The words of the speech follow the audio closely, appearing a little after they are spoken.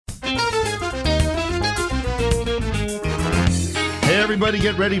everybody,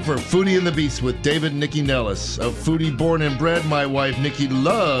 get ready for Foodie and the Beast with David and Nikki Nellis. A foodie born and bred, my wife Nikki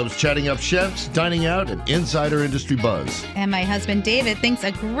loves chatting up chefs, dining out, and insider industry buzz. And my husband David thinks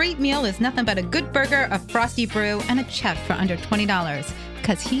a great meal is nothing but a good burger, a frosty brew, and a check for under $20.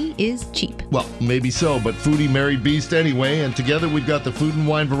 Because he is cheap. Well, maybe so, but foodie married beast anyway, and together we've got the food and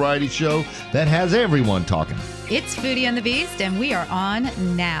wine variety show that has everyone talking. It's Foodie and the Beast, and we are on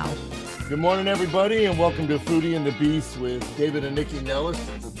now. Good morning, everybody, and welcome to Foodie and the Beast with David and Nikki Nellis.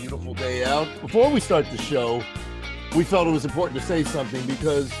 It's a beautiful day out. Before we start the show, we felt it was important to say something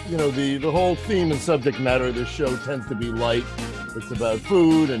because, you know, the whole theme and subject matter of this show tends to be light. It's about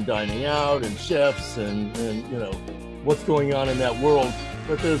food and dining out and chefs and you know, what's going on in that world.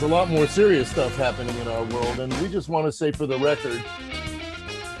 But there's a lot more serious stuff happening in our world, and we just want to say for the record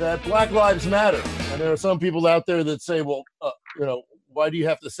that Black Lives Matter. And there are some people out there that say, well, you know, why do you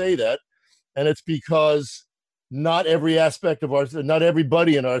have to say that? And it's because not everybody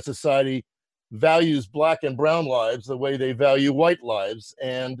in our society values black and brown lives the way they value white lives.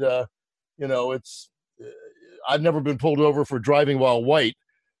 And, you know, I've never been pulled over for driving while white,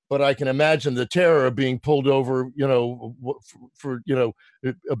 but I can imagine the terror of being pulled over, you know, for you know,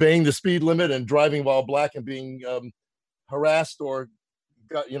 obeying the speed limit and driving while black and being harassed or,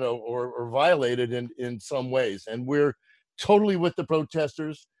 you know, or violated in some ways. And we're totally with the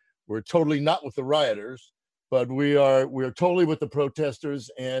protesters. We're totally not with the rioters, but we're totally with the protesters,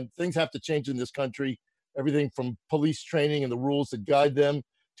 and things have to change in this country. Everything from police training and the rules that guide them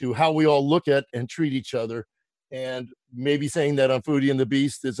to how we all look at and treat each other. And maybe saying that on Foodie and the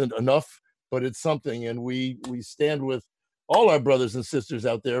Beast isn't enough, but it's something. And we stand with all our brothers and sisters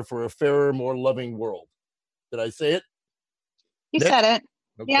out there for a fairer, more loving world. Did I say it? You Nick? Said it.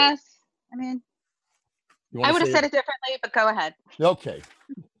 Okay. Yes. I mean, I would have said it differently, but go ahead. Okay.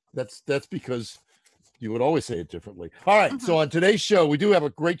 That's because you would always say it differently. All right. So on today's show, we do have a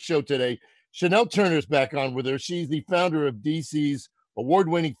great show today. Chanel Turner's back on with her. She's the founder of DC's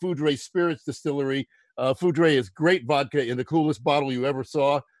award-winning Foudre Spirits Distillery. Foudre is great vodka in the coolest bottle you ever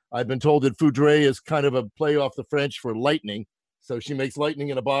saw. I've been told that Foudre is kind of a play off the French for lightning. So she makes lightning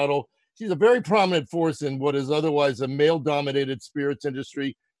in a bottle. She's a very prominent force in what is otherwise a male-dominated spirits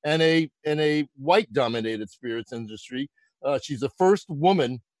industry and a white-dominated spirits industry. She's the first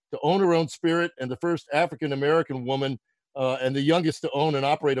woman to own her own spirit and the first African-American woman and the youngest to own and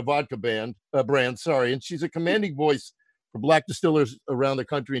operate a vodka brand. And she's a commanding voice for black distillers around the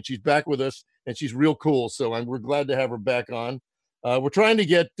country, and she's back with us, and she's real cool. So we're glad to have her back on. We're trying to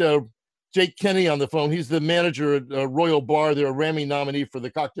get Jake Kenny on the phone. He's the manager at Royal Bar. They're a Grammy nominee for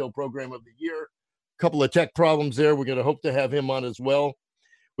the Cocktail Program of the Year. A couple of tech problems there. We're going to hope to have him on as well.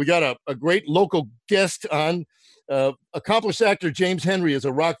 We got a great local guest on. Accomplished actor James Henry is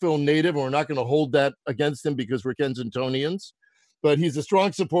a Rockville native, and we're not going to hold that against him because we're Kensingtonians. But he's a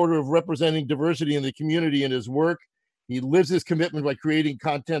strong supporter of representing diversity in the community in his work. He lives his commitment by creating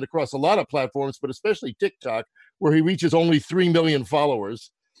content across a lot of platforms, but especially TikTok, where he reaches only 3 million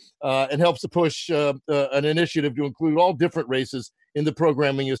followers and helps to push an initiative to include all different races in the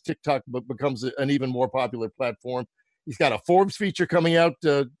programming as TikTok becomes an even more popular platform. He's got a Forbes feature coming out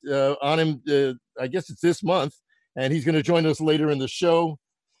on him, I guess it's this month, and he's going to join us later in the show.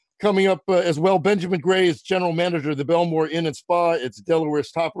 Coming up as well, Benjamin Gray is general manager of the Belmore Inn and Spa. It's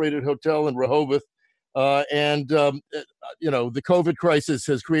Delaware's top-rated hotel in Rehoboth. You know, the COVID crisis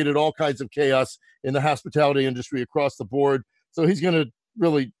has created all kinds of chaos in the hospitality industry across the board. So he's going to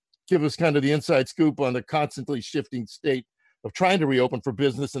really give us kind of the inside scoop on the constantly shifting state of trying to reopen for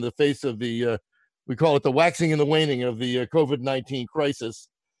business in the face of the, we call it the waxing and the waning of the COVID-19 crisis.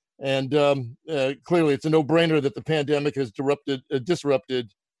 And clearly it's a no-brainer that the pandemic has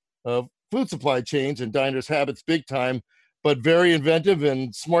disrupted food supply chains and diners' habits big time. But very inventive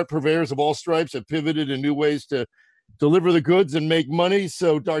and smart purveyors of all stripes have pivoted in new ways to deliver the goods and make money.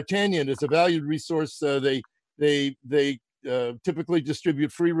 So D'Artagnan is a valued resource. They typically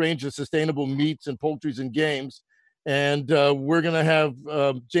distribute free range of sustainable meats and poultries and games. And we're going to have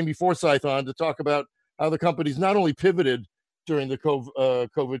Jamie Forsyth on to talk about how the company's not only pivoted during the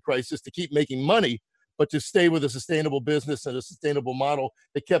COVID crisis to keep making money, but to stay with a sustainable business and a sustainable model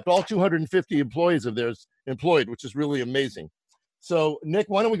that kept all 250 employees of theirs employed, which is really amazing. So, Nick,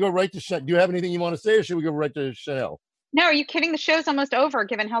 why don't we go right to Chanel? Do you have anything you want to say, or should we go right to Chanel? No, are you kidding? The show's almost over,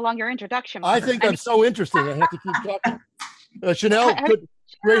 given how long your introduction was. I think I'm so interesting. I have to keep talking. Chanel,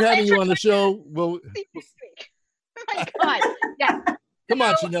 great having you on the show. Oh, my God. Yeah. Come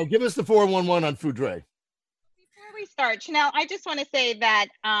on, Chanel, give us the 411 on Foudre. Before we start, Chanel, I just want to say that,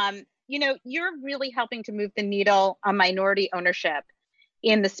 you know, you're really helping to move the needle on minority ownership.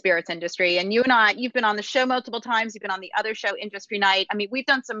 in the spirits industry. And you and I, you've been on the show multiple times. You've been on the other show, Industry Night. I mean, we've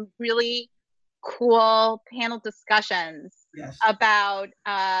done some really cool panel discussions about,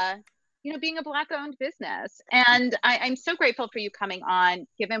 being a Black-owned business. And I'm so grateful for you coming on,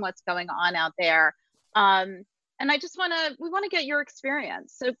 given what's going on out there. And we want to get your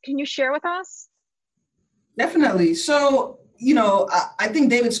experience. So can you share with us? Definitely. So, I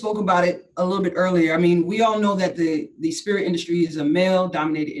think David spoke about it a little bit earlier. I mean, we all know that the spirit industry is a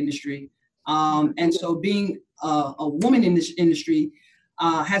male-dominated industry. And so being a woman in this industry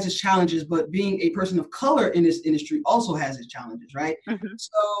has its challenges, but being a person of color in this industry also has its challenges, right? Mm-hmm.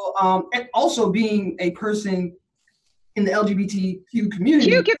 So, and also being a person in the LGBTQ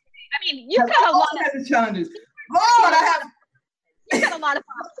community. You've got a lot of challenges. Lord, you've got a lot of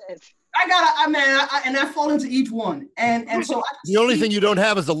boxes. I fall into each one. And so the only thing you don't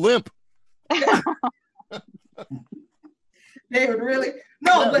have is a limp. David, really?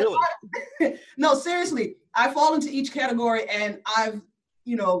 No, yeah, but really. No, seriously, I fall into each category, and I've,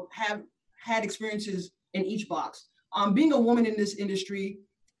 have had experiences in each box. Being a woman in this industry,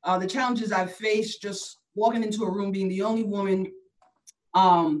 the challenges I've faced just walking into a room, being the only woman,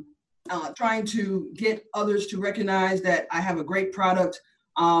 trying to get others to recognize that I have a great product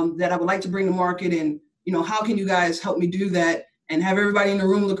that I would like to bring to market, and how can you guys help me do that? And have everybody in the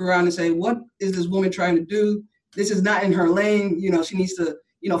room look around and say, what is this woman trying to do? This is not in her lane. She needs to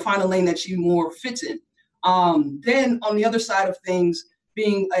find a lane that she more fits in. Then on the other side of things,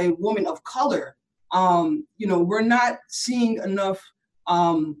 being a woman of color, we're not seeing enough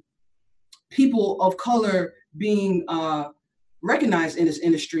people of color being recognized in this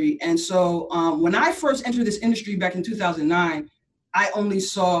industry. And so when I first entered this industry back in 2009, I only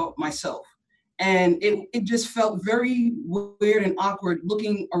saw myself. And it just felt very weird and awkward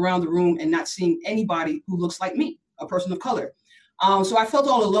looking around the room and not seeing anybody who looks like me, a person of color. So I felt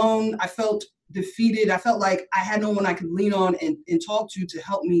all alone. I felt defeated. I felt like I had no one I could lean on and talk to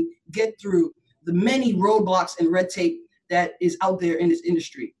help me get through the many roadblocks and red tape that is out there in this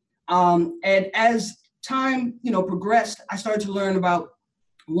industry. And as time, progressed, I started to learn about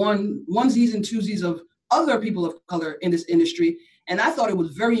onesies and twosies of other people of color in this industry. And I thought it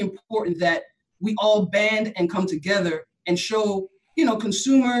was very important that we all band and come together and show,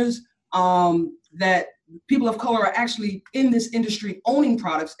 consumers that people of color are actually in this industry owning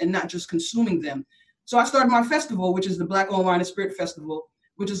products and not just consuming them. So I started my festival, which is the Black Owned Wine and Spirit Festival,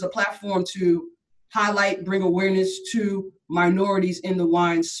 which is a platform to highlight, bring awareness to minorities in the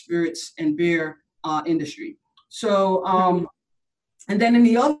wine, spirits, and beer industry. So, and then in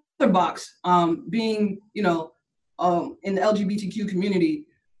the other box, being, in the LGBTQ community,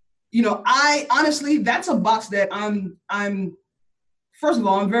 I honestly, that's a box that I'm first of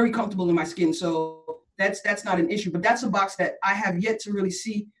all, I'm very comfortable in my skin. So that's not an issue, but that's a box that I have yet to really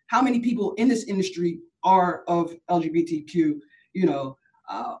see how many people in this industry are of LGBTQ,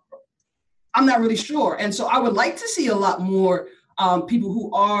 I'm not really sure. And so I would like to see a lot more people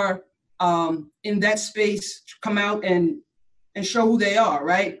who are in that space come out and show who they are,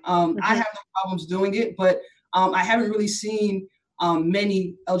 right? I have no problems doing it, but I haven't really seen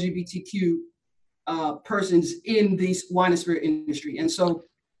many LGBTQ persons in the wine and spirit industry. And so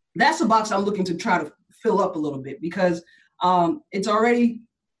that's a box I'm looking to try to fill up a little bit, because it's already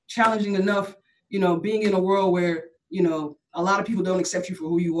challenging enough, being in a world where, a lot of people don't accept you for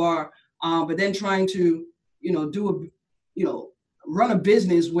who you are, but then trying to, run a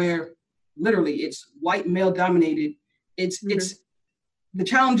business where literally it's white male dominated. It's the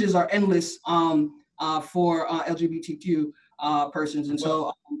challenges are endless for LGBTQ persons. And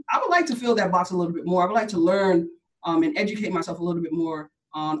so I would like to fill that box a little bit more. I would like to learn and educate myself a little bit more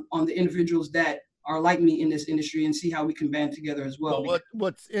on the individuals that are like me in this industry and see how we can band together as well.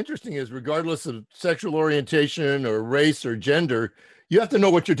 What's interesting is, regardless of sexual orientation or race or gender, you have to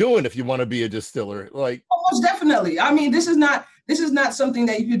know what you're doing if you want to be a distiller. Most definitely. I mean, this is not something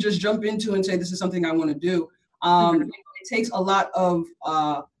that you could just jump into and say, this is something I want to do. It takes a lot of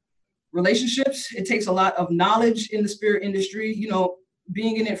relationships. It takes a lot of knowledge in the spirit industry.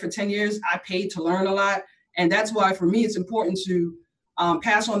 Being in it for 10 years, I paid to learn a lot. And that's why for me, it's important to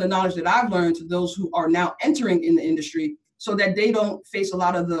pass on the knowledge that I've learned to those who are now entering in the industry, so that they don't face a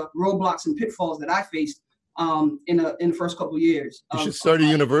lot of the roadblocks and pitfalls that I faced in the first couple of years. You should start a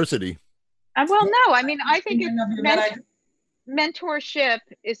university. Well, no, I mean, I think mentorship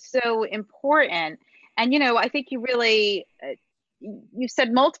is so important. And, I think you really, you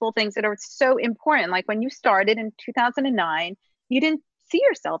said multiple things that are so important. Like when you started in 2009, you didn't see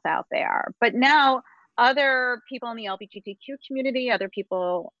yourself out there. But now other people in the LGBTQ community, other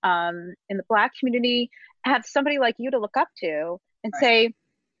people in the Black community have somebody like you to look up to and say,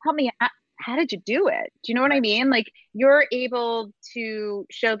 help me, how did you do it? Do you know what I mean? Like, you're able to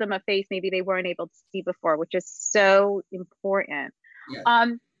show them a face maybe they weren't able to see before, which is so important. Yes.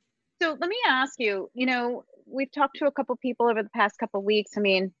 So let me ask you, we've talked to a couple people over the past couple of weeks. I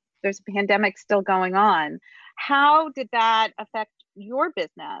mean, there's a pandemic still going on. How did that affect your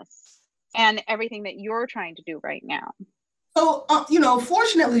business and everything that you're trying to do right now? So,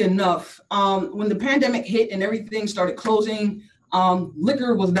 fortunately enough, when the pandemic hit and everything started closing,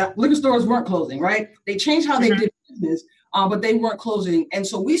 liquor stores weren't closing, right? They changed how they did business, but they weren't closing. And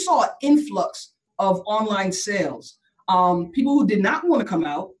so we saw an influx of online sales. People who did not want to come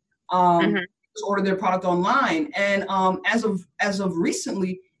out order their product online. And as of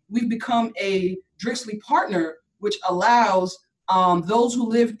recently, we've become a Dritsley partner, which allows those who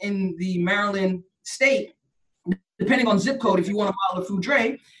live in the Maryland state, depending on zip code, if you want to follow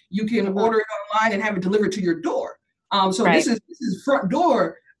Foodray, you can order it online and have it delivered to your door. So this is front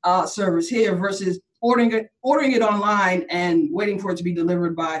door service here versus ordering it online and waiting for it to be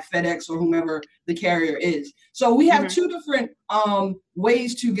delivered by FedEx or whomever the carrier is. So we have two different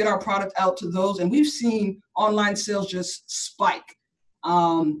ways to get our product out to those, and we've seen online sales just spike.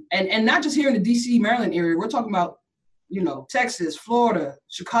 And not just here in the DC, Maryland area. We're talking about, Texas, Florida,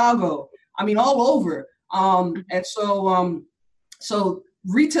 Chicago. I mean, all over. And so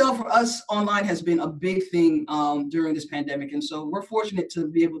retail for us online has been a big thing during this pandemic. And so we're fortunate to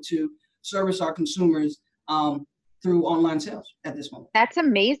be able to service our consumers through online sales at this moment. That's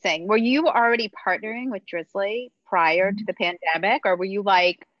amazing. Were you already partnering with Dritsley prior to the pandemic, or were you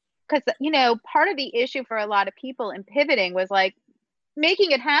because, part of the issue for a lot of people in pivoting was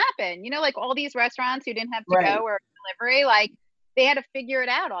making it happen, all these restaurants who didn't have to go or delivery, they had to figure it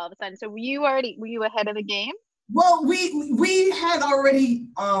out all of a sudden. So were you ahead of the game? Well, we had already,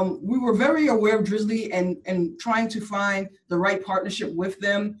 we were very aware of Dritsley and trying to find the right partnership with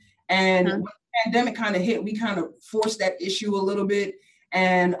them. And when the pandemic kind of hit, we kind of forced that issue a little bit.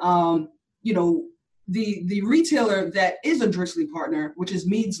 And, the retailer that is a Dritsley partner, which is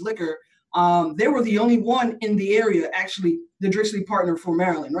Mead's Liquor, they were the only one in the area, actually, the Dritsley partner for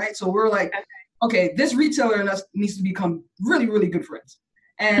Maryland, right? So we're like, okay, this retailer and us needs to become really, really good friends.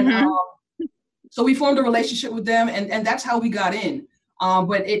 And so we formed a relationship with them, and that's how we got in.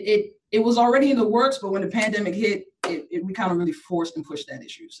 But it was already in the works, but when the pandemic hit, we kind of really forced and pushed that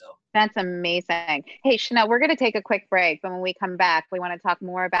issue. So that's amazing. Hey, Chanel, we're going to take a quick break, but when we come back, we want to talk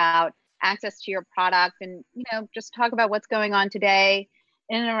more about access to your product and, just talk about what's going on today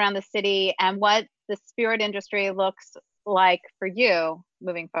in and around the city and what the spirit industry looks like for you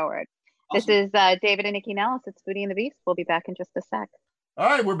moving forward. Awesome. This is David and Nikki Nellis. It's Foodie and the Beast. We'll be back in just a sec. All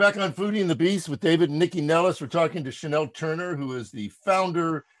right, we're back on Foodie and the Beast with David and Nikki Nellis. We're talking to Chanel Turner, who is the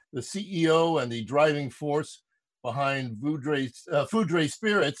founder, the CEO, and the driving force behind Foodray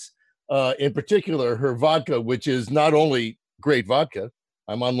Spirits, in particular, her vodka, which is not only great vodka,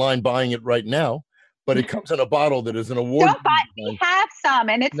 I'm online buying it right now, but it comes in a bottle that is an award. Don't buy it. We have some,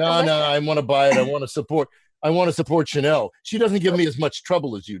 and it's delicious. No, I want to buy it. I want to support Chanel. She doesn't give me as much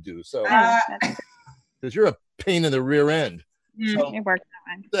trouble as you do, so because you're a pain in the rear end. It works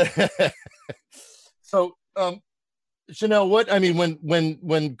that way. So, Chanel, when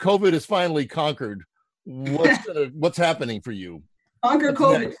COVID is finally conquered, what's happening for you? Conquer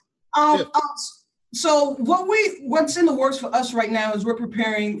COVID. So what's in the works for us right now is we're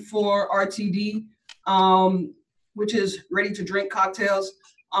preparing for RTD, which is ready to drink cocktails.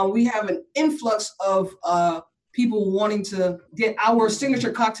 We have an influx of people wanting to get our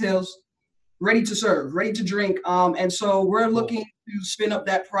signature cocktails ready to serve, ready to drink. And so we're looking to spin up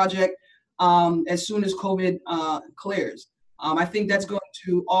that project as soon as COVID clears. I think that's going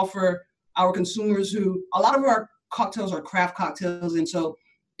to offer our consumers a lot of our cocktails are craft cocktails. And so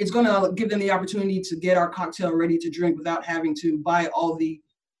it's going to give them the opportunity to get our cocktail ready to drink without having to buy all the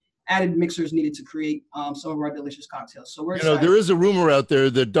added mixers needed to create some of our delicious cocktails. So we're excited. There is a rumor out there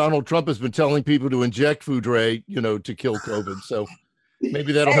that Donald Trump has been telling people to inject Foodray, to kill COVID. So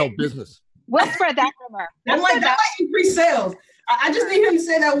maybe that'll help business. We'll spread that rumor. That might increase sales. I just need him to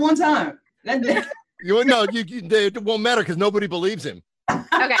say that one time. It won't matter because nobody believes him.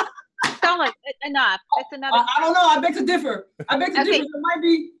 Okay. Enough. That's another. I don't know. I beg to differ. Differ.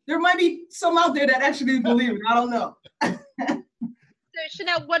 There might be some out there that actually believe it. I don't know. So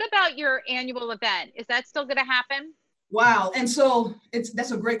Chanel, what about your annual event? Is that still going to happen? Wow. And so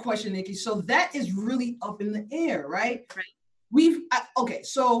that's a great question, Nikki. So that is really up in the air, right? Right.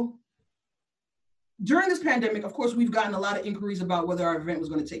 So during this pandemic, of course, we've gotten a lot of inquiries about whether our event was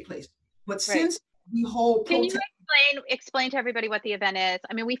going to take place. But since the whole Can you explain to everybody what the event is?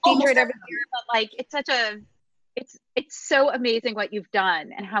 I mean, we feature it every year, but it's such a it's so amazing what you've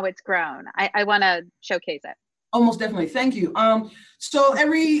done and how it's grown. I want to showcase it. Oh, most definitely. Thank you. So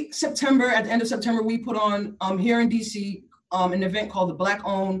every September, at the end of September, we put on here in DC an event called the Black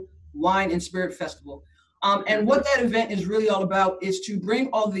Owned Wine and Spirit Festival. And what that event is really all about is to bring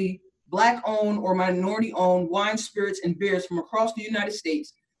all the Black owned or minority owned wine, spirits, and beers from across the United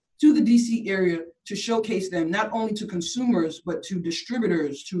States to the DC area to showcase them not only to consumers, but to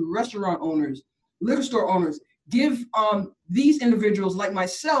distributors, to restaurant owners, liquor store owners. Give these individuals like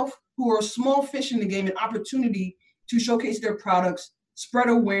myself, who are small fish in the game, an opportunity to showcase their products, spread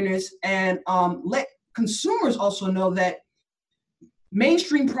awareness, and let consumers also know that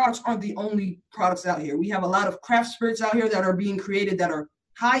mainstream products aren't the only products out here. We have a lot of craft spirits out here that are being created that are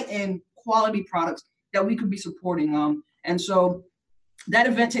high-end quality products that we could be supporting. And so that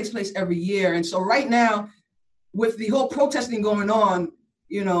event takes place every year. And so right now, with the whole protesting going on,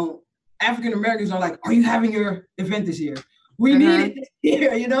 you know, African Americans are like, are you having your event this year? We need it this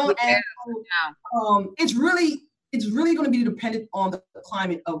year, you know? And it's really going to be dependent on the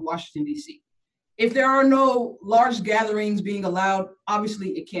climate of Washington, D.C. If there are no large gatherings being allowed,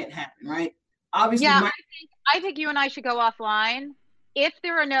 obviously it can't happen, right? Obviously, yeah, I think you and I should go offline if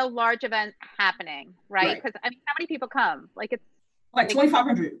there are no large events happening, right? Because I mean, how many people come? Like it's like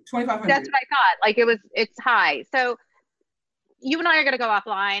 2,500. That's what I thought. Like it's high. So you and I are going to go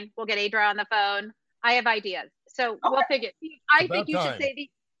offline. We'll get Adra on the phone. I have ideas. So we'll figure. I think you should say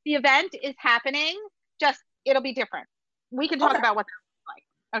the event is happening. Just it'll be different. We can talk about what that looks like.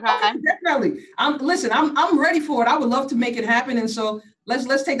 Okay. Definitely. I'm ready for it. I would love to make it happen. And so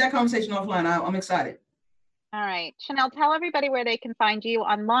let's take that conversation offline. I'm excited. All right, Chanel, tell everybody where they can find you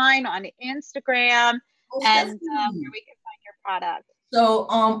online, on Instagram, and where we can find your product. So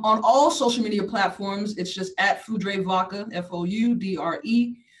on all social media platforms, it's just at Foudre Vodka,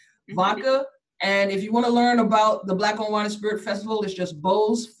 Foudre Vodka. And if you want to learn about the Black Owned Wine and Spirit Festival, it's just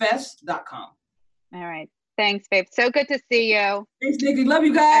bowlsfest.com. All right. Thanks, babe. So good to see you. Thanks, Nikki. Love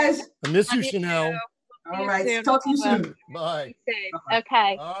you guys. I miss you, Chanel. All right. Talk to you soon. Bye.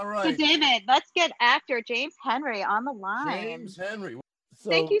 Okay. All right. So, David, let's get actor James Henry on the line. James Henry.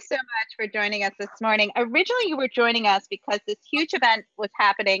 Thank you so much for joining us this morning. Originally, you were joining us because this huge event was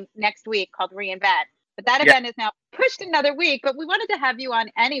happening next week called reInvent. But that event is now pushed another week. But we wanted to have you on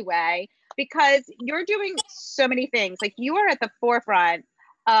anyway because you're doing so many things. Like you are at the forefront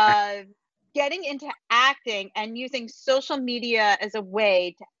of getting into acting and using social media as a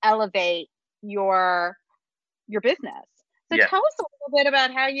way to elevate your business. So tell us a little bit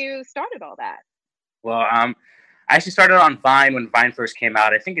about how you started all that. Well, I actually started on Vine when Vine first came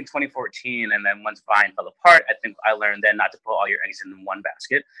out, I think in 2014. And then once Vine fell apart, I think I learned then not to put all your eggs in one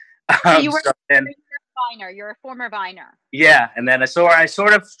basket. You were a Viner. You're a former Viner. Yeah. And then so I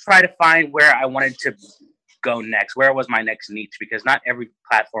sort of tried to find where I wanted to go next. Where was my next niche? Because not every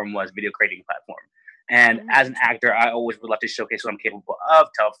platform was video creating platform. And as an actor, I always would love to showcase what I'm capable of,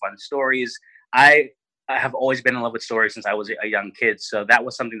 tell fun stories. I have always been in love with stories since I was a young kid. So that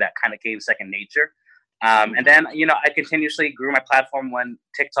was something that kind of came second nature. And then, you know, I continuously grew my platform. When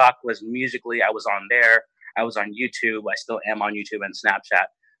TikTok was Musical.ly, I was on there. I was on YouTube. I still am on YouTube and Snapchat.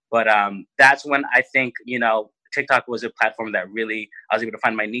 But that's when I think, you know, TikTok was a platform that really, I was able to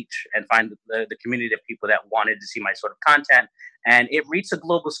find my niche and find the community of people that wanted to see my sort of content. And it reached a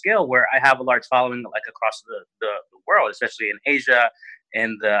global scale where I have a large following like across the world, especially in Asia,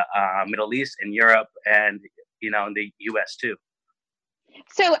 in the Middle East, in Europe, and, you know, in the US too.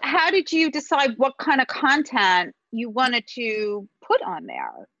 So how did you decide what kind of content you wanted to put on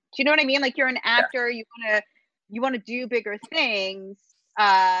there? Do you know what I mean? Like you're an actor, you want to do bigger things.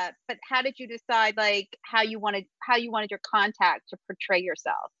 But how did you decide like how you wanted your content to portray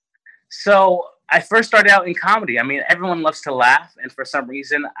yourself? So I first started out in comedy. I mean, everyone loves to laugh. And for some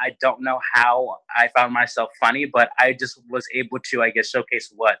reason, I don't know how I found myself funny, but I just was able to, I guess,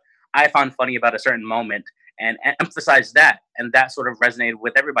 showcase what I found funny about a certain moment and emphasize that. And that sort of resonated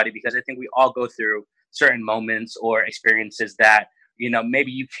with everybody because I think we all go through certain moments or experiences that, you know,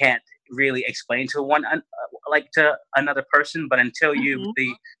 maybe you can't really explain to to another person, but until you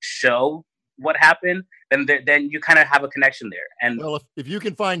really show what happened, then you kind of have a connection there. And well, if you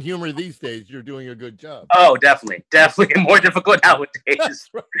can find humor these days, you're doing a good job. Oh, definitely more difficult nowadays.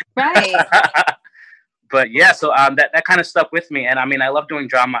 Right. But yeah, so that kind of stuck with me. And I mean, I love doing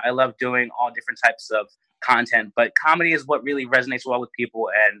drama. I love doing all different types of content, but comedy is what really resonates well with people.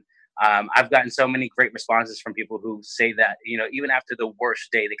 And I've gotten so many great responses from people who say that, you know, even after the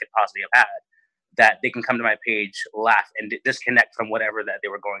worst day they could possibly have had, that they can come to my page, laugh, and disconnect from whatever that they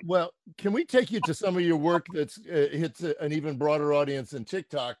were going through. Well, can we take you to some of your work that's hits an even broader audience than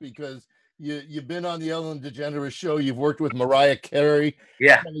TikTok? Because You've been on the Ellen DeGeneres show. You've worked with Mariah Carey,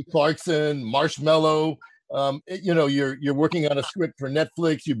 Yeah. Kelly Clarkson, Marshmello. You're working on a script for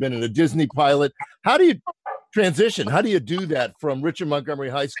Netflix. You've been in a Disney pilot. How do you transition? How do you do that from Richard Montgomery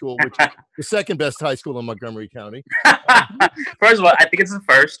High School, which is the second best high school in Montgomery County? First of all, I think it's the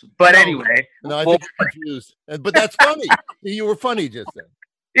first, but anyway. No, I think you're confused. But that's funny. You were funny just then.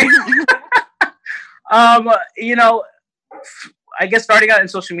 I guess starting out in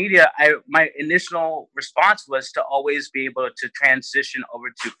social media, my initial response was to always be able to transition over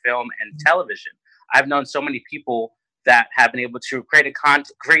to film and television. I've known so many people that have been able to create a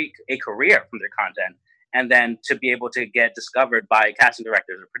career from their content, and then to be able to get discovered by casting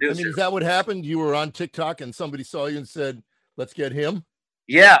directors or producers. I mean, is that what happened? You were on TikTok and somebody saw you and said, "Let's get him"?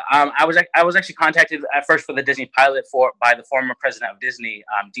 Yeah, I was actually contacted at first for the Disney pilot by the former president of Disney,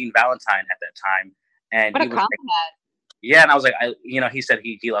 Dean Valentine, at that time, and what a compliment. Yeah, and I was like, he said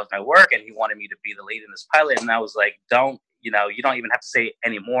he loves my work and he wanted me to be the lead in this pilot, and I was like, you don't even have to say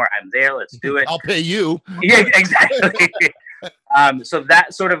anymore. I'm there. Let's do it. I'll pay you. Yeah, exactly. So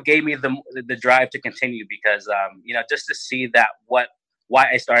that sort of gave me the drive to continue because, just to see that why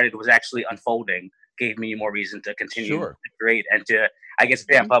I started was actually unfolding gave me more reason to continue to create and to, I guess,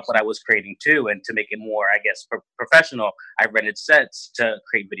 vamp up what I was creating too, and to make it more, I guess, professional. I rented sets to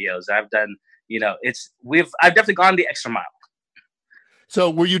create videos. I've done, I've definitely gone the extra mile. So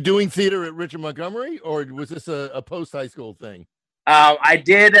were you doing theater at Richard Montgomery, or was this a post-high school thing? I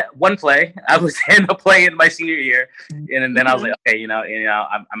did one play. I was in a play in my senior year, and then I was like, okay,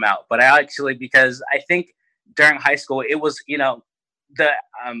 I'm out. But I actually, because I think during high school, it was, the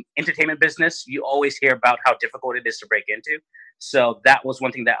entertainment business, you always hear about how difficult it is to break into. So that was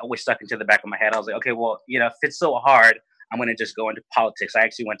one thing that always stuck into the back of my head. I was like, okay, well, if it's so hard, I'm going to just go into politics. I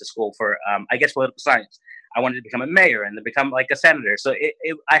actually went to school for, political science. I wanted to become a mayor and to become like a senator. So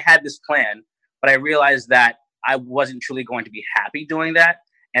I had this plan, but I realized that I wasn't truly going to be happy doing that,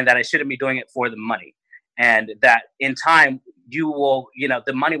 and that I shouldn't be doing it for the money. And that in time, you will,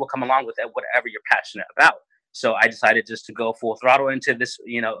 the money will come along with it, whatever you're passionate about. So I decided just to go full throttle into this,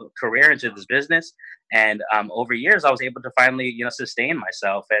 career, into this business. And over years, I was able to finally, sustain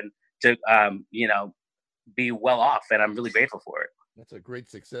myself and to, be well off. And I'm really grateful for it. That's a great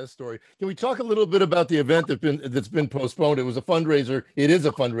success story. Can we talk a little bit about the event that's been postponed? It was a fundraiser. It is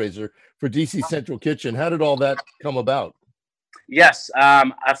a fundraiser for DC Central Kitchen. How did all that come about? Yes.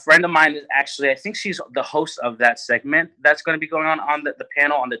 A friend of mine is actually, I think she's the host of that segment that's going to be going on the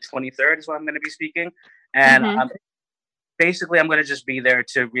panel on the 23rd is when I'm going to be speaking. And basically, I'm going to just be there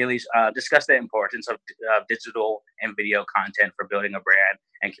to really discuss the importance of digital and video content for building a brand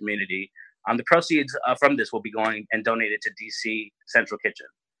and community. The proceeds from this will be going and donated to DC Central Kitchen.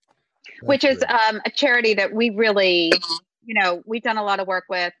 Which is a charity that we really, we've done a lot of work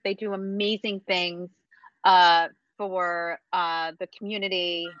with. They do amazing things for the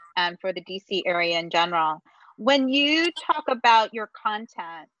community and for the DC area in general. When you talk about your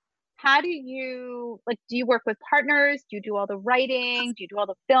content, how do you work with partners? Do you do all the writing? Do you do all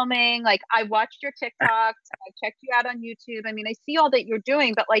the filming? Like, I watched your TikToks, I checked you out on YouTube. I mean, I see all that you're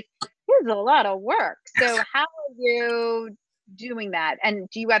doing, but there's a lot of work. So how are you doing that? And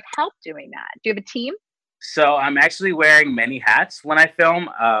do you have help doing that? Do you have a team? So I'm actually wearing many hats when I film.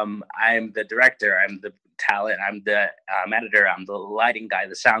 I'm the director, I'm the talent, I'm the editor, I'm the lighting guy,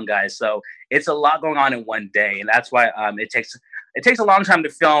 the sound guy. So it's a lot going on in one day. And that's why it takes a long time to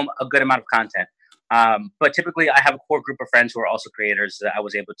film a good amount of content. But typically I have a core group of friends who are also creators that I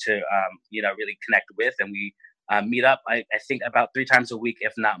was able to, really connect with. And we meet up, I think about 3 times a week,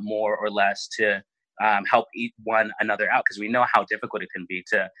 if not more or less, to help one another out. Because we know how difficult it can be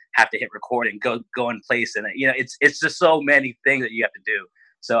to have to hit record and go in place. And, it's just so many things that you have to do.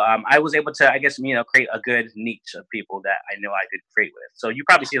 So I was able to, I guess, create a good niche of people that I know I could create with. So you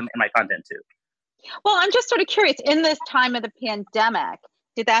probably see them in my content too. Well, I'm just sort of curious, in this time of the pandemic,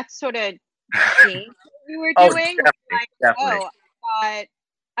 did that sort of change what you were doing? Definitely.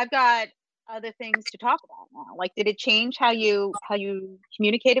 I've got other things to talk about now. Did it change how you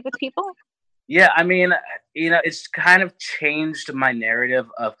communicated with people? Yeah, I mean, it's kind of changed my narrative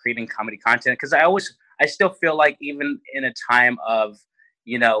of creating comedy content, because I still feel like even in a time of,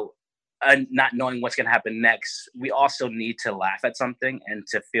 not knowing what's going to happen next, we also need to laugh at something and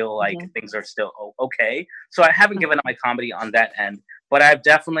to feel like things are still okay. So I haven't given up my comedy on that end, but I've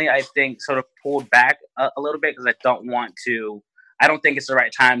definitely, I think, sort of pulled back a little bit, because I don't think it's the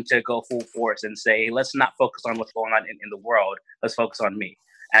right time to go full force and say, let's not focus on what's going on in the world. Let's focus on me.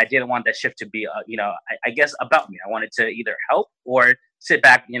 And I didn't want that shift to be, I guess, about me. I wanted to either help or sit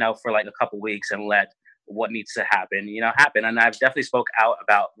back, for a couple weeks and let what needs to happen, happen. And I've definitely spoke out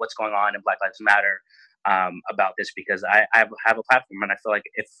about what's going on in Black Lives Matter about this, because I have a platform, and I feel like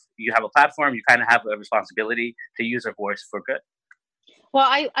if you have a platform, you kind of have a responsibility to use your voice for good. Well,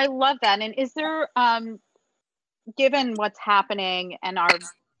 I love that. And is there, given what's happening and our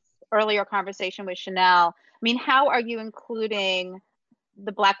earlier conversation with Chanel, I mean, how are you including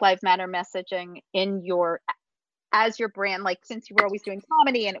the Black Lives Matter messaging in as your brand? Like, since you were always doing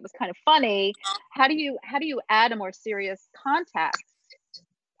comedy and it was kind of funny, how do you add a more serious context?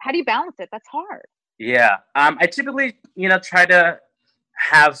 How do you balance it? That's hard. Yeah. I typically, try to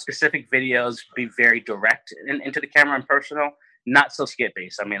have specific videos be very direct into the camera and personal, not so skit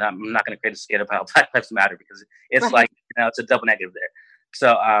based. I mean, I'm not going to create a skit about Black Lives Matter, because it's right. Like, it's a double negative there.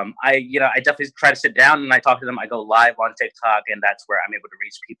 So I definitely try to sit down and I talk to them. I go live on TikTok, and that's where I'm able to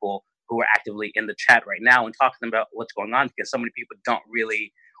reach people who are actively in the chat right now and talk to them about what's going on, because so many people don't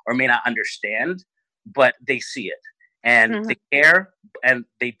really or may not understand, but they see it and they care, and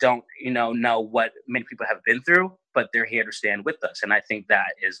they don't, know what many people have been through, but they're here to stand with us. And I think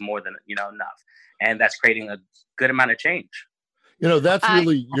that is more than, enough. And that's creating a good amount of change. That's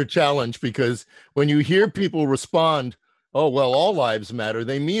really your challenge, because when you hear people respond, oh, well, all lives matter,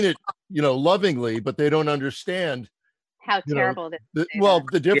 they mean it, lovingly, but they don't understand how terrible it is.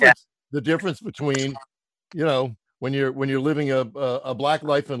 The difference between, when you're living a Black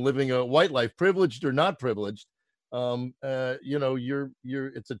life and living a white life, privileged or not privileged, it's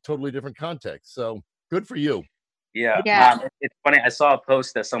a totally different context. So good for you. Yeah. It's funny. I saw a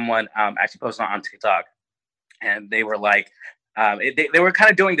post that someone actually posted on TikTok, and they were like, they were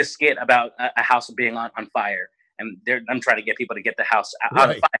kind of doing the skit about a house being on fire. And I'm trying to get people to get the house out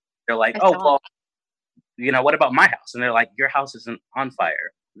of fire. They're like, oh, well, what about my house? And they're like, your house isn't on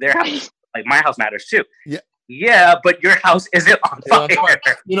fire. Their house, like, my house matters too. Yeah, but your house isn't on fire.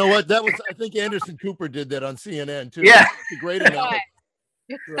 You know what? I think Anderson Cooper did that on CNN too. Yeah. It's a great analogy.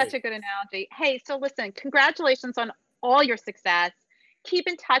 It's such a good analogy. Hey, so listen, congratulations on all your success. Keep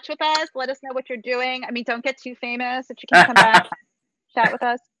in touch with us. Let us know what you're doing. I mean, don't get too famous if you can't come back chat with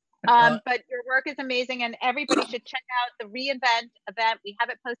us. But your work is amazing, and everybody should check out the reInvent event. We have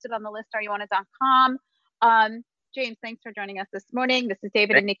it posted on the listareyouwanted.com. James, thanks for joining us this morning. This is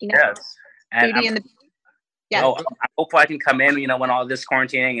David and Nikki. Yes. I hope I can come in, when all this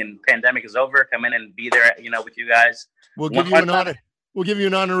quarantining and pandemic is over, come in and be there, with you guys. We'll give you an honor. We'll give you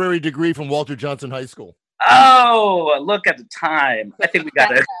an honorary degree from Walter Johnson High School. Oh, look at the time. I think we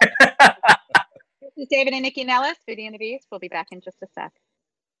got it. This is David and Nikki Nellis, Foodie and the Beast. We'll be back in just a sec.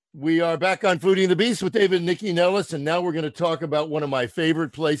 We are back on Foodie and the Beast with David and Nikki Nellis, and now we're going to talk about one of my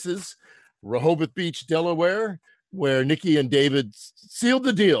favorite places, Rehoboth Beach, Delaware, where Nikki and David sealed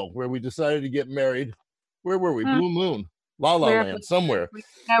the deal, where we decided to get married. Where were we? Blue Moon, La La Land, somewhere.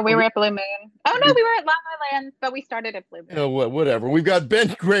 No, we were at Blue Moon. Oh, no, we were at La La Land, but we started at Blue Moon. Whatever. We've got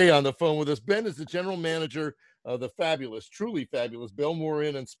Ben Gray on the phone with us. Ben is the general manager of the fabulous, truly fabulous Belmore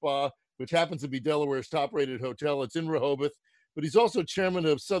Inn and Spa, which happens to be Delaware's top-rated hotel. It's in Rehoboth, but he's also chairman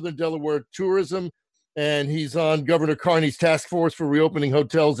of Southern Delaware Tourism, and he's on Governor Carney's task force for reopening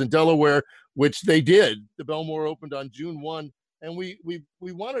hotels in Delaware, which they did. The Belmore opened on June 1. And we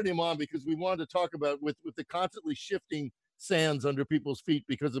wanted him on because we wanted to talk about with the constantly shifting sands under people's feet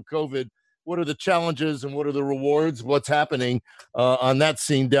because of COVID. What are the challenges and what are the rewards? What's happening on that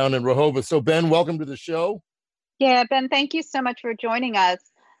scene down in Rehoboth? So, Ben, welcome to the show. Yeah, Ben, thank you so much for joining us.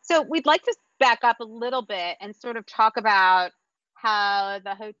 So we'd like to back up a little bit and sort of talk about how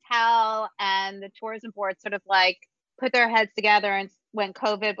the hotel and the tourism board sort of like put their heads together and when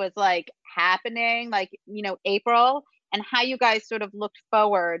COVID was like happening, like, April, and how you guys sort of looked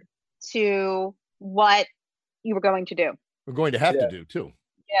forward to what you were going to do. We're going to have to do too.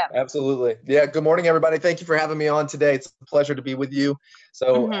 Yeah, absolutely. Yeah. Good morning, everybody. Thank you for having me on today. It's a pleasure to be with you.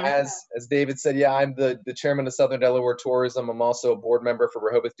 So as David said, I'm the chairman of Southern Delaware Tourism. I'm also a board member for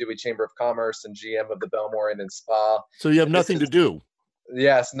Rehoboth Dewey Chamber of Commerce and GM of the Belmore Inn and Spa. So you have nothing to do.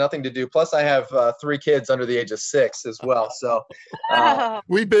 Yes, nothing to do. Plus I have 3 kids under the age of 6 as well. So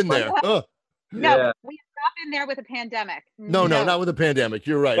we've been there. We have not been there with a pandemic. No, not with a pandemic.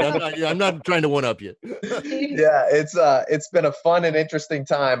 You're right. I'm not trying to one up you. Yeah, it's been a fun and interesting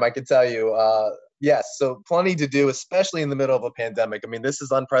time, I can tell you. Yes, so plenty to do, especially in the middle of a pandemic. I mean, this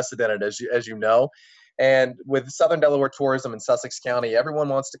is unprecedented, as you know. And with Southern Delaware Tourism in Sussex County, everyone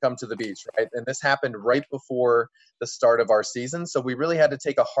wants to come to the beach, right? And this happened right before the start of our season. So we really had to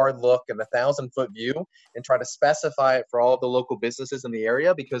take a hard look and 1,000-foot view and try to specify it for all of the local businesses in the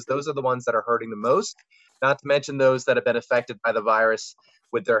area, because those are the ones that are hurting the most, not to mention those that have been affected by the virus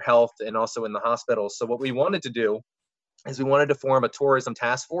with their health and also in the hospitals. So what we wanted to do is we wanted to form a tourism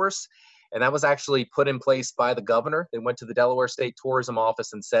task force And that was actually put in place by the governor. They went to the Delaware State Tourism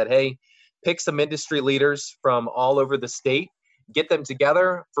Office and said, hey, pick some industry leaders from all over the state, get them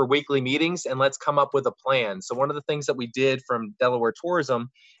together for weekly meetings, and let's come up with a plan. So one of the things that we did from Delaware Tourism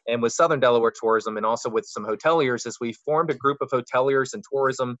and with Southern Delaware Tourism and also with some hoteliers is we formed a group of hoteliers and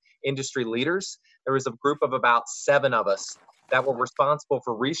tourism industry leaders. There was a group of about 7 of us that were responsible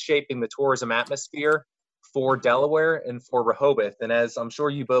for reshaping the tourism atmosphere for Delaware and for Rehoboth. And as I'm sure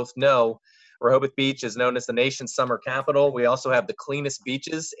you both know, Rehoboth Beach is known as the nation's summer capital. We also have the cleanest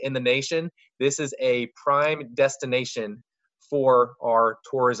beaches in the nation. This is a prime destination for our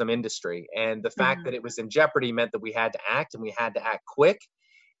tourism industry. And the fact that it was in jeopardy meant that we had to act, and we had to act quick.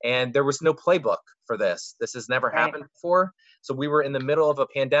 And there was no playbook for this. This has never happened before. So we were in the middle of a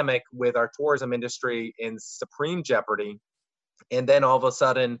pandemic with our tourism industry in supreme jeopardy. And then all of a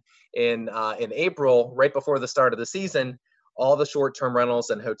sudden in April, right before the start of the season, all the short-term rentals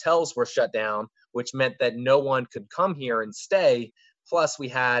and hotels were shut down, which meant that no one could come here and stay. Plus we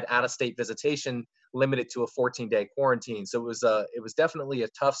had out-of-state visitation limited to a 14-day quarantine. So it was definitely a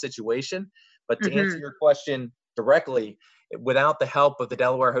tough situation. But to answer your question directly, without the help of the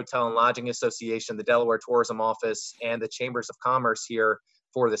Delaware Hotel and Lodging Association, the Delaware Tourism Office, and the Chambers of Commerce here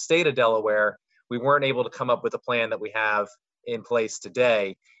for the state of Delaware, we weren't able to come up with a plan that we have in place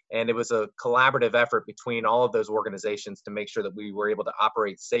today. And it was a collaborative effort between all of those organizations to make sure that we were able to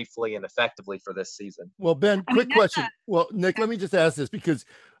operate safely and effectively for this season. Well, Ben, quick question. Well, Nick, let me just ask this because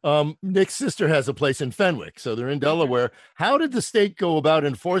Nick's sister has a place in Fenwick, so they're in Delaware. How did the state go about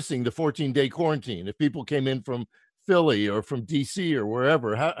enforcing the 14-day quarantine if people came in from Philly or from DC or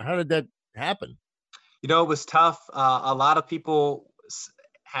wherever? How did that happen? You know, it was tough. A lot of people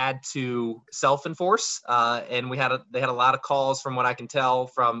had to self-enforce, and they had a lot of calls from what I can tell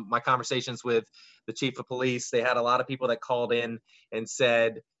from my conversations with the chief of police. They had a lot of people that called in and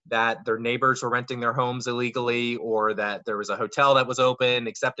said that their neighbors were renting their homes illegally, or that there was a hotel that was open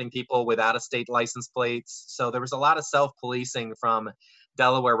accepting people with out-of-state license plates. So there was a lot of self-policing from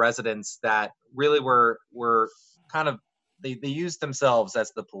Delaware residents that really were kind of, they used themselves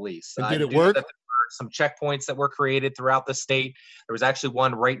as the police. And did it work? Some checkpoints that were created throughout the state. There was actually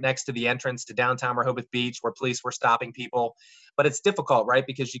one right next to the entrance to downtown Rehoboth Beach where police were stopping people. But it's difficult, right?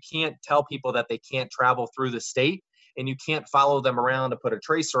 Because you can't tell people that they can't travel through the state, and you can't follow them around to put a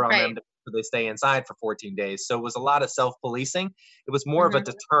tracer on them so they stay inside for 14 days. So it was a lot of self-policing. It was more of a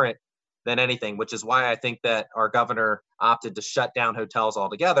deterrent than anything, which is why I think that our governor opted to shut down hotels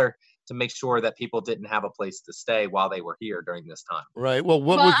altogether to make sure that people didn't have a place to stay while they were here during this time. Right. Well,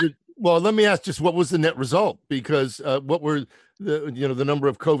 let me ask just what was the net result? Because what were the number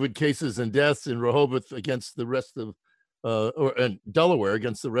of COVID cases and deaths in Rehoboth against the rest of and Delaware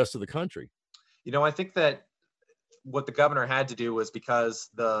against the rest of the country? You know, I think that what the governor had to do was, because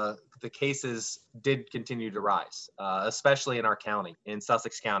the cases did continue to rise, especially in our county, in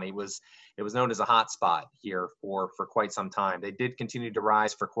Sussex County. It was known as a hot spot here for quite some time. They did continue to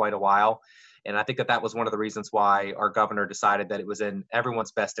rise for quite a while. And I think that was one of the reasons why our governor decided that it was in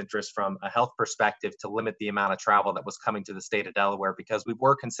everyone's best interest from a health perspective to limit the amount of travel that was coming to the state of Delaware, because we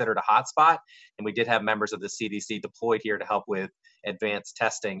were considered a hot spot, and we did have members of the CDC deployed here to help with advanced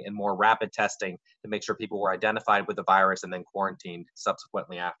testing and more rapid testing to make sure people were identified with the virus and then quarantined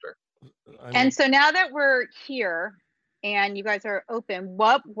subsequently after. And so now that we're here and you guys are open,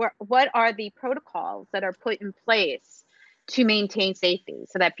 what are the protocols that are put in place to maintain safety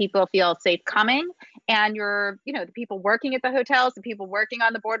so that people feel safe coming? And the people working at the hotels, the people working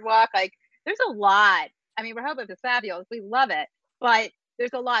on the boardwalk, like there's a lot. I mean, Rehoboth is fabulous. We love it, but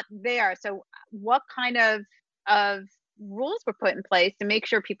there's a lot there. So what kind of rules were put in place to make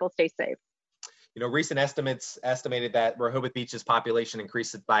sure people stay safe? You know, recent estimates estimated that Rehoboth Beach's population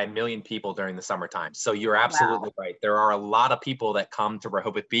increased by 1 million people during the summertime. So you're absolutely right. There are a lot of people that come to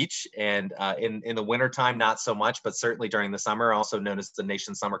Rehoboth Beach, and in the wintertime, not so much, but certainly during the summer, also known as the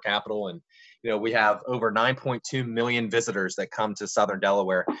nation's summer capital. And, we have over 9.2 million visitors that come to Southern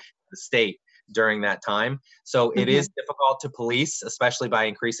Delaware, the state, during that time. So it is difficult to police, especially by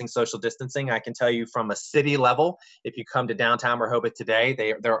increasing social distancing. I can tell you from a city level, if you come to downtown Rehoboth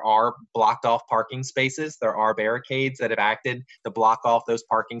today, there are blocked off parking spaces. There are barricades that have acted to block off those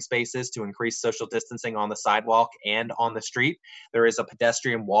parking spaces to increase social distancing on the sidewalk and on the street. There is a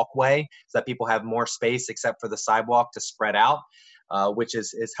pedestrian walkway so that people have more space except for the sidewalk to spread out. Which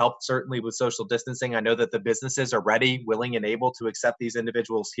is helped certainly with social distancing. I know that the businesses are ready, willing, and able to accept these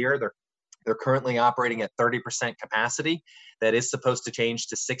individuals here. They're currently operating at 30% capacity. That is supposed to change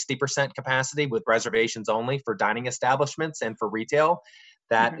to 60% capacity with reservations only for dining establishments and for retail.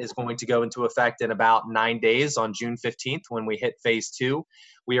 That is going to go into effect in about 9 days on June 15th when we hit phase 2.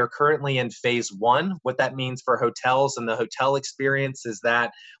 We are currently in phase 1. What that means for hotels and the hotel experience is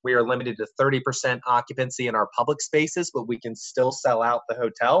that we are limited to 30% occupancy in our public spaces, but we can still sell out the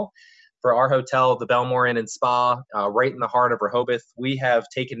hotel. For our hotel, the Belmore Inn and Spa, right in the heart of Rehoboth, we have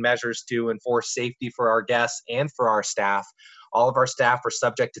taken measures to enforce safety for our guests and for our staff. All of our staff are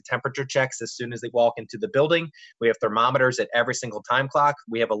subject to temperature checks as soon as they walk into the building. We have thermometers at every single time clock.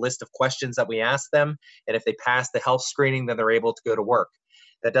 We have a list of questions that we ask them. And if they pass the health screening, then they're able to go to work.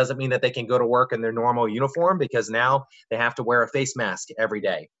 That doesn't mean that they can go to work in their normal uniform, because now they have to wear a face mask every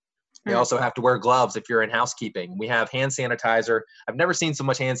day. They also have to wear gloves if you're in housekeeping. We have hand sanitizer. I've never seen so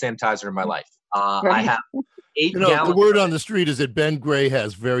much hand sanitizer in my life. I have 8 gallons. The word on the street is that Ben Gray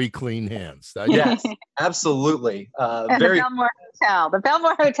has very clean hands. Yes, absolutely. And the Belmore Hotel. The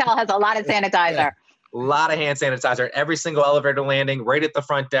Belmore Hotel has a lot of sanitizer. Yeah. A lot of hand sanitizer at every single elevator landing, right at the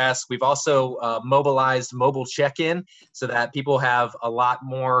front desk. We've also mobilized mobile check-in so that people have a lot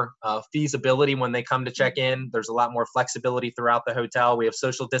more feasibility when they come to check in. There's a lot more flexibility throughout the hotel. We have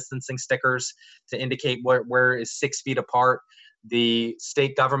social distancing stickers to indicate where is 6 feet apart. The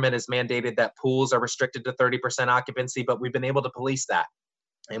state government has mandated that pools are restricted to 30% occupancy, but we've been able to police that.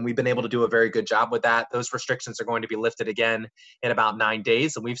 And we've been able to do a very good job with that. Those restrictions are going to be lifted again in about 9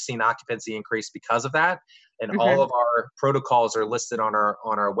 days. And we've seen occupancy increase because of that. And all of our protocols are listed on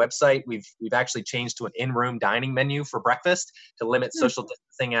our website. We've actually changed to an in-room dining menu for breakfast to limit social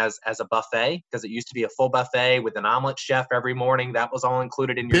distancing as a buffet, because it used to be a full buffet with an omelet chef every morning. That was all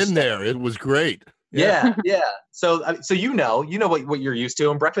included in your stay. There. It was great. Yeah. So you know what you're used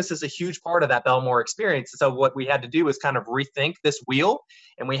to, and breakfast is a huge part of that Belmore experience. So what we had to do is kind of rethink this wheel,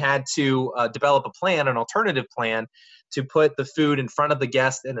 and we had to develop a plan, an alternative plan, to put the food in front of the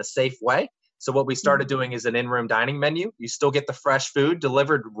guest in a safe way. So what we started doing is an in-room dining menu. You still get the fresh food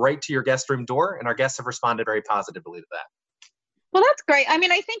delivered right to your guest room door, and our guests have responded very positively to that. Well, that's great. I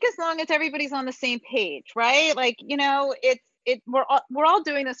mean, I think as long as everybody's on the same page, right? Like, we're all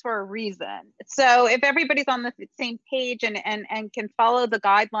doing this for a reason. So if everybody's on the same page and can follow the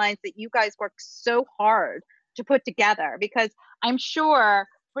guidelines that you guys work so hard to put together, because I'm sure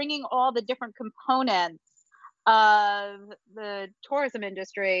bringing all the different components of the tourism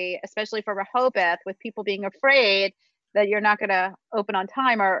industry, especially for Rehoboth, with people being afraid that you're not going to open on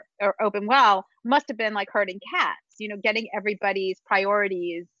time or open well, must have been like herding cats, getting everybody's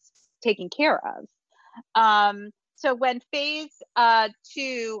priorities taken care of. So when phase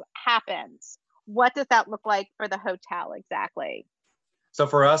 2 happens, what does that look like for the hotel exactly? So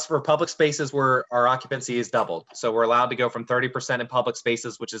for us, for public spaces, our occupancy is doubled. So we're allowed to go from 30% in public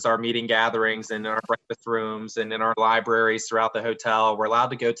spaces, which is our meeting gatherings and in our breakfast rooms and in our libraries throughout the hotel. We're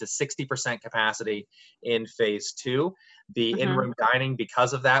allowed to go to 60% capacity in phase 2. The in-room dining,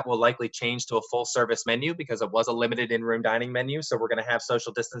 because of that, will likely change to a full-service menu, because it was a limited in-room dining menu. So we're going to have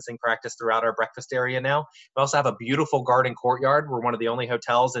social distancing practice throughout our breakfast area now. We also have a beautiful garden courtyard. We're one of the only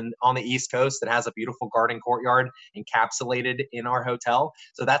hotels on the East Coast that has a beautiful garden courtyard encapsulated in our hotel.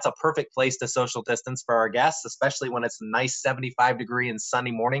 So that's a perfect place to social distance for our guests, especially when it's a nice 75-degree and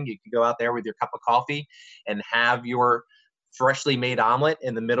sunny morning. You can go out there with your cup of coffee and have your freshly made omelet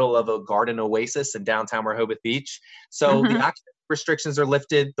in the middle of a garden oasis in downtown Rehoboth Beach. So the occupancy restrictions are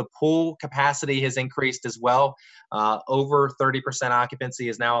lifted. The pool capacity has increased as well. Over 30% occupancy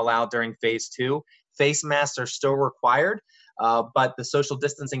is now allowed during phase 2. Face masks are still required, but the social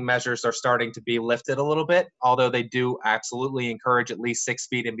distancing measures are starting to be lifted a little bit, although they do absolutely encourage at least 6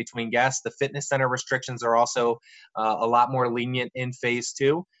 feet in between guests. The fitness center restrictions are also a lot more lenient in phase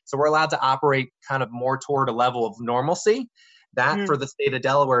 2. So we're allowed to operate kind of more toward a level of normalcy. That for the state of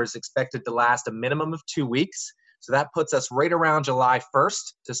Delaware is expected to last a minimum of 2 weeks. So that puts us right around July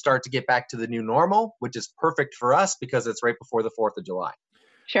 1st to start to get back to the new normal, which is perfect for us because it's right before the 4th of July.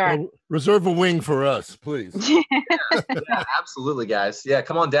 Sure. Well, reserve a wing for us, please. Yeah, absolutely, guys. Yeah,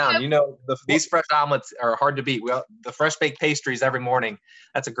 come on down. These fresh omelets are hard to beat. Well, the fresh baked pastries every morning.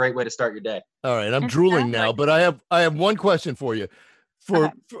 That's a great way to start your day. All right, I'm drooling now, but I have one question for you.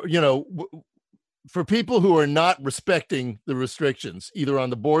 For people who are not respecting the restrictions, either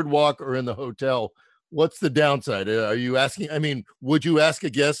on the boardwalk or in the hotel, what's the downside? Are you asking? I mean, would you ask a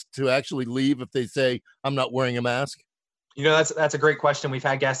guest to actually leave if they say, "I'm not wearing a mask"? That's a great question. We've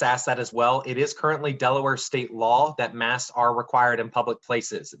had guests ask that as well. It is currently Delaware state law that masks are required in public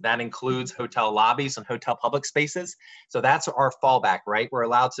places. That includes hotel lobbies and hotel public spaces. So that's our fallback, right? We're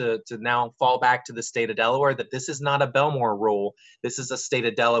allowed to now fall back to the state of Delaware that this is not a Belmore rule. This is a state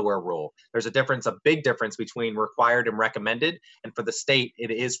of Delaware rule. There's a big difference between required and recommended. And for the state,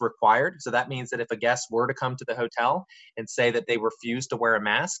 it is required. So that means that if a guest were to come to the hotel and say that they refuse to wear a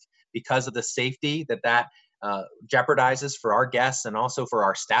mask because of the safety that jeopardizes for our guests and also for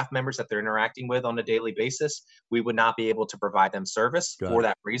our staff members that they're interacting with on a daily basis, we would not be able to provide them service for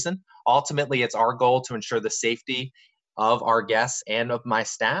that reason. Ultimately, it's our goal to ensure the safety of our guests and of my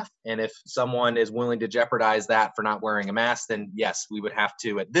staff. And if someone is willing to jeopardize that for not wearing a mask, then yes, we would have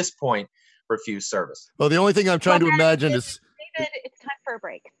to, at this point, refuse service. Well, the only thing I'm trying to imagine is... David, it's time for a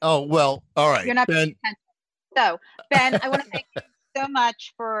break. Oh, well, all right. You're not paying attention. So, Ben, I want to thank you so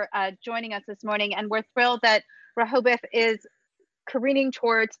much for joining us this morning, and we're thrilled that Rehoboth is careening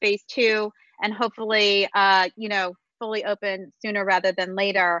towards phase 2 and hopefully fully open sooner rather than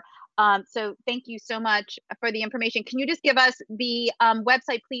later. So thank you so much for the information. Can you just give us the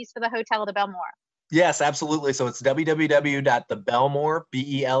website, please, for the Hotel de Belmore? Yes, absolutely. So it's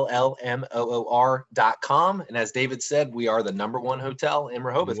www.thebelmore.com. And as David said, we are the #1 hotel in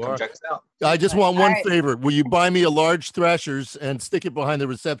Rehoboth. Come check us out. I just want one favor. Will you buy me a large Thrashers and stick it behind the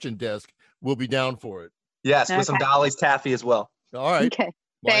reception desk? We'll be down for it. Yes, with some Dolly's taffy as well. All right. Okay.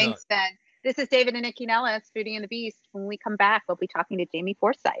 Thanks, Ben. This is David and Nikki Nellis, Foodie and the Beast. When we come back, we'll be talking to Jamie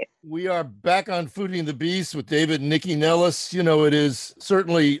Forsythe. We are back on Foodie and the Beast with David and Nikki Nellis. It is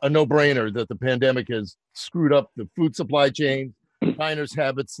certainly a no-brainer that the pandemic has screwed up the food supply chain, diners'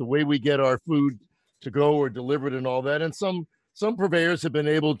 habits, the way we get our food to go or delivered and all that. And some purveyors have been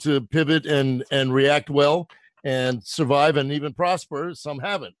able to pivot and react well and survive and even prosper. Some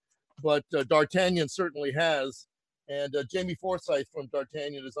haven't. But D'Artagnan certainly has. And Jamie Forsythe from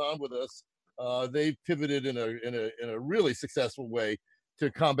D'Artagnan is on with us. They've pivoted in a really successful way to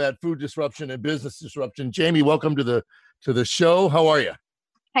combat food disruption and business disruption. Jamie, welcome to the show. How are you?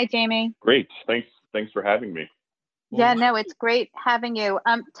 Hi, Jamie. Great. Thanks for having me. Yeah, no, it's great having you.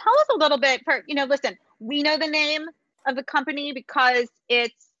 Tell us a little bit. Listen, we know the name of the company because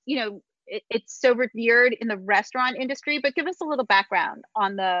it's so revered in the restaurant industry. But give us a little background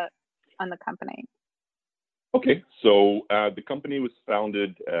on the company. Okay, so the company was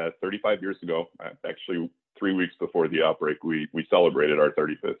founded 35 years ago. Actually, 3 weeks before the outbreak, we celebrated our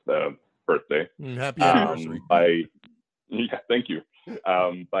 35th birthday. Happy anniversary! Thank you.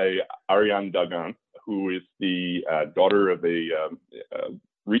 By Ariane Dagan, who is the daughter of a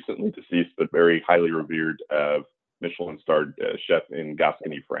recently deceased but very highly revered Michelin-starred chef in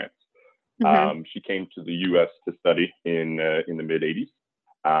Gascony, France. Mm-hmm. She came to the U.S. to study in the mid '80s.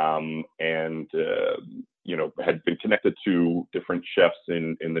 Had been connected to different chefs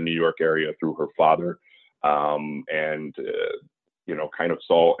in the New York area through her father, kind of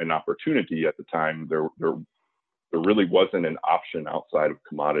saw an opportunity at the time. There really wasn't an option outside of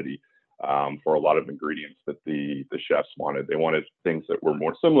commodity for a lot of ingredients that the chefs wanted. They wanted things that were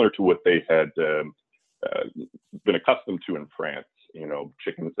more similar to what they had been accustomed to in France.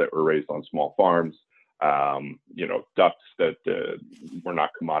 Chickens that were raised on small farms. Ducks that were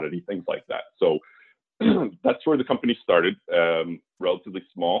not commodity, things like that. So that's where the company started, relatively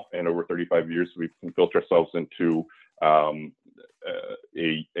small, and over 35 years, we've built ourselves into a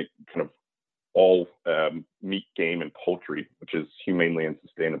kind of all meat, game, and poultry, which is humanely and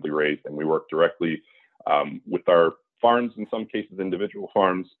sustainably raised. And we work directly with our farms, in some cases individual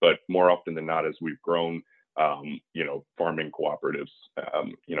farms, but more often than not, as we've grown, farming cooperatives,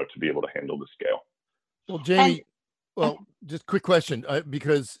 to be able to handle the scale. Well, Jamie, just quick question,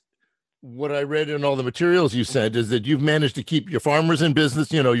 because what I read in all the materials you sent is that you've managed to keep your farmers in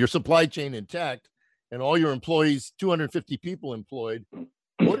business, your supply chain intact, and all your employees, 250 people employed.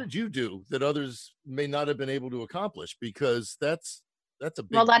 What did you do that others may not have been able to accomplish? Because that's a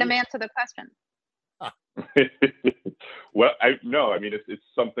big Well, let him answer the question. Well, it's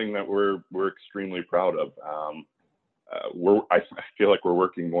something that we're extremely proud of. I feel like we're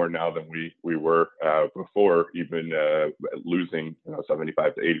working more now than we were before, even losing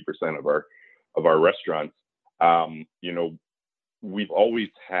 75 to 80% of our restaurants. We've always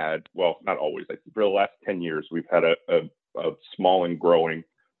had, well, not always, I think for the last 10 years, we've had a small and growing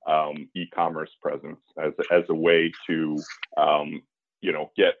e-commerce presence as a way to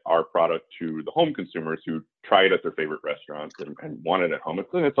get our product to the home consumers who try it at their favorite restaurants and want it at home.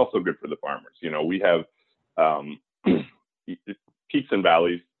 And it's also good for the farmers. We have peaks and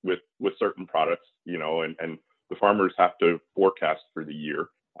valleys with certain products, and the farmers have to forecast for the year.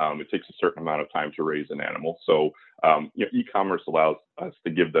 It takes a certain amount of time to raise an animal. So, e-commerce allows us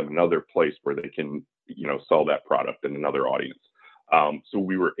to give them another place where they can, sell that product in another audience. So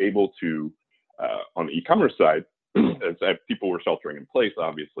we were able to, on the e-commerce side, as people were sheltering in place,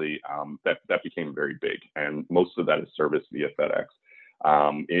 obviously, that became very big. And most of that is serviced via FedEx.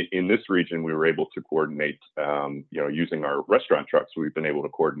 In this region, we were able to coordinate, using our restaurant trucks, we've been able to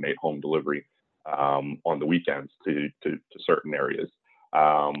coordinate home delivery on the weekends to certain areas.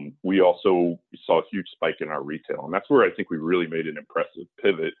 We also saw a huge spike in our retail, and that's where I think we really made an impressive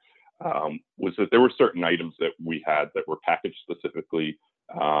pivot, was that there were certain items that we had that were packaged specifically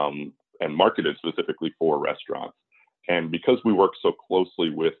and marketed specifically for restaurants. And because we work so closely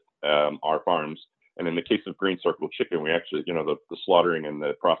with our farms, and in the case of Green Circle Chicken, we actually, the slaughtering and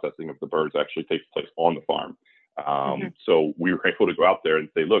the processing of the birds actually takes place on the farm. So we were able to go out there and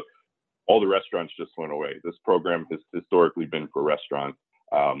say, look, all the restaurants just went away. This program has historically been for restaurants.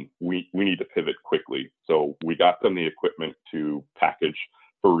 We need to pivot quickly. So we got them the equipment to package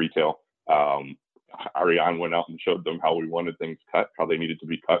for retail. Ariane went out and showed them how we wanted things cut, how they needed to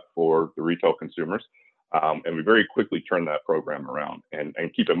be cut for the retail consumers. And we very quickly turned that program around. And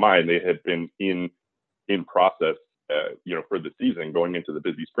keep in mind, they had been in process, for the season, going into the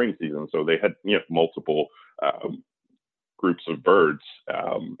busy spring season. So they had, multiple groups of birds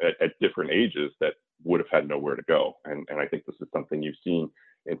at different ages that would have had nowhere to go. And I think this is something you've seen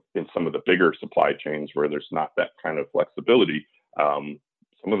in some of the bigger supply chains where there's not that kind of flexibility.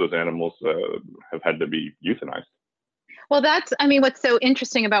 Some of those animals have had to be euthanized. Well, what's so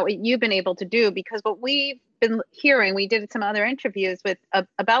interesting about what you've been able to do, because what we've been hearing, we did some other interviews with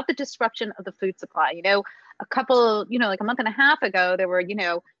about the disruption of the food supply. A couple, like a month and a half ago, there were,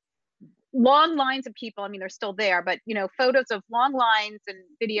 long lines of people. I mean, they're still there, but, photos of long lines and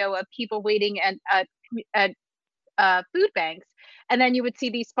video of people waiting at food banks. And then you would see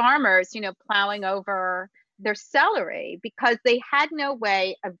these farmers, plowing over their celery because they had no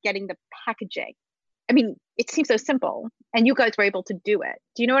way of getting the packaging. I mean, it seems so simple, and you guys were able to do it.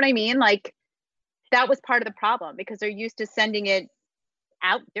 Do you know what I mean? Like, that was part of the problem because they're used to sending it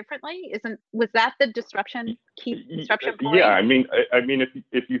out differently. Was that the key disruption point? Yeah, I mean,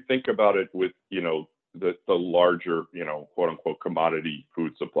 if you think about it with, the larger, quote unquote commodity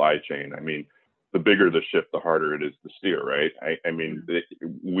food supply chain, I mean, the bigger the ship, the harder it is to steer, right? I mean,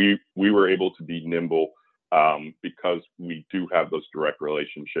 we were able to be nimble because we do have those direct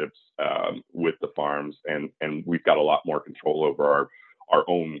relationships with the farms, and we've got a lot more control over our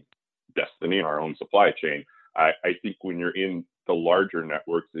own destiny and our own supply chain. I think when you're in the larger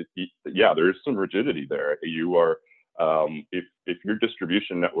networks, there is some rigidity there. You are, if your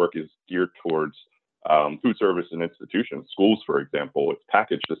distribution network is geared towards food service and institutions, schools, for example, it's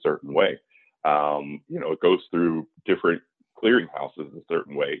packaged a certain way. It goes through different clearinghouses a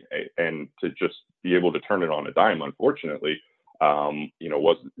certain way, and to just be able to turn it on a dime, unfortunately,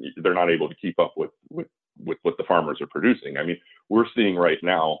 they're not able to keep up with what the farmers are producing. I mean, we're seeing right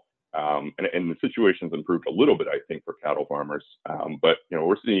now, and the situation's improved a little bit, I think, for cattle farmers, but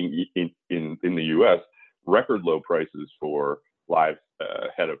we're seeing in the U.S. record low prices for live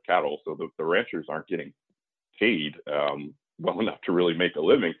head of cattle, so the ranchers aren't getting paid well enough to really make a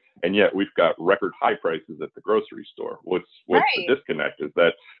living, and yet we've got record high prices at the grocery store. What's right. The disconnect is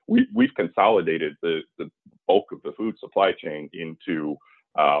that we've consolidated the bulk of the food supply chain into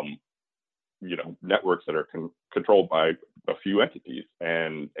networks that are controlled by a few entities,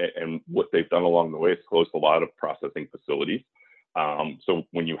 and what they've done along the way is closed a lot of processing facilities. So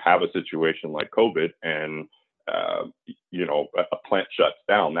when you have a situation like COVID and a plant shuts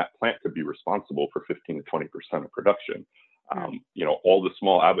down, that plant could be responsible for 15 to 20% of production. All the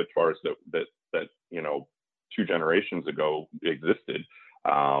small abattoirs that 2 generations ago existed,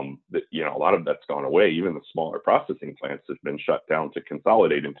 a lot of that's gone away. Even the smaller processing plants have been shut down to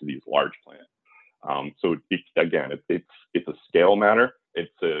consolidate into these large plants. So it's a scale matter.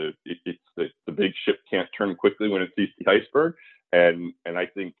 It's the big ship can't turn quickly when it sees the iceberg, and I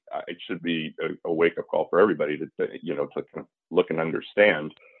think it should be a wake up call for everybody to kind of look and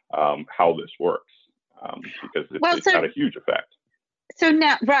understand how this works, because it's got a huge effect. So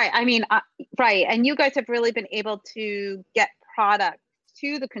now, right? I mean, right, and you guys have really been able to get product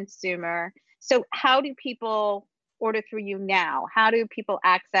to the consumer. So how do people order through you now? How do people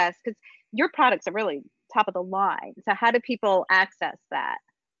access? Because your products are really top of the line. So how do people access that?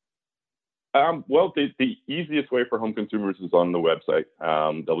 Well, the easiest way for home consumers is on the website,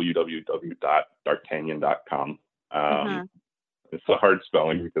 www.dartanian.com. It's a hard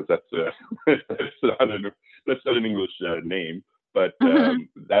spelling because that's not an English name. But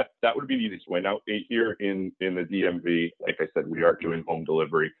that would be the easiest way. Now here in the DMV, like I said, we are doing home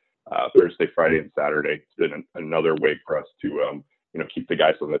delivery Thursday, Friday, and Saturday. It's been another way for us to keep the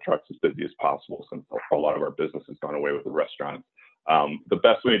guys on the trucks as busy as possible, since a lot of our business has gone away with the restaurants. The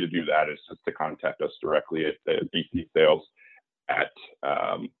best way to do that is just to contact us directly at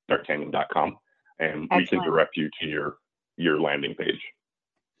dcsales@darkcanyon.com, and we can direct you to your landing page.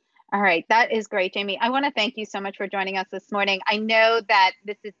 All right, that is great, Jamie. I want to thank you so much for joining us this morning. I know that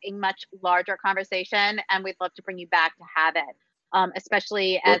this is a much larger conversation, and we'd love to bring you back to have it,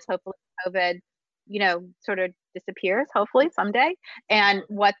 especially as hopefully COVID, sort of disappears, hopefully someday, and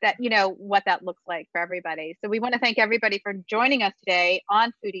what that looks like for everybody. So we want to thank everybody for joining us today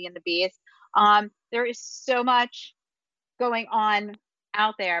on Foodie and the Beast. There is so much going on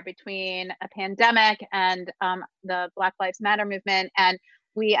out there between a pandemic and the Black Lives Matter movement, and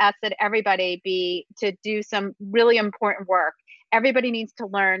we ask that everybody to do some really important work. Everybody needs to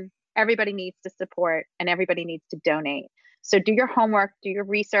learn, everybody needs to support, and everybody needs to donate. So do your homework, do your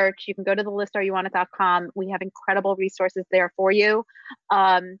research. You can go to the listeareyouwantit.com. We have incredible resources there for you.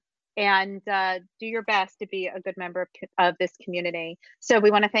 And do your best to be a good member of this community. So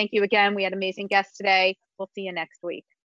we want to thank you again. We had amazing guests today. We'll see you next week.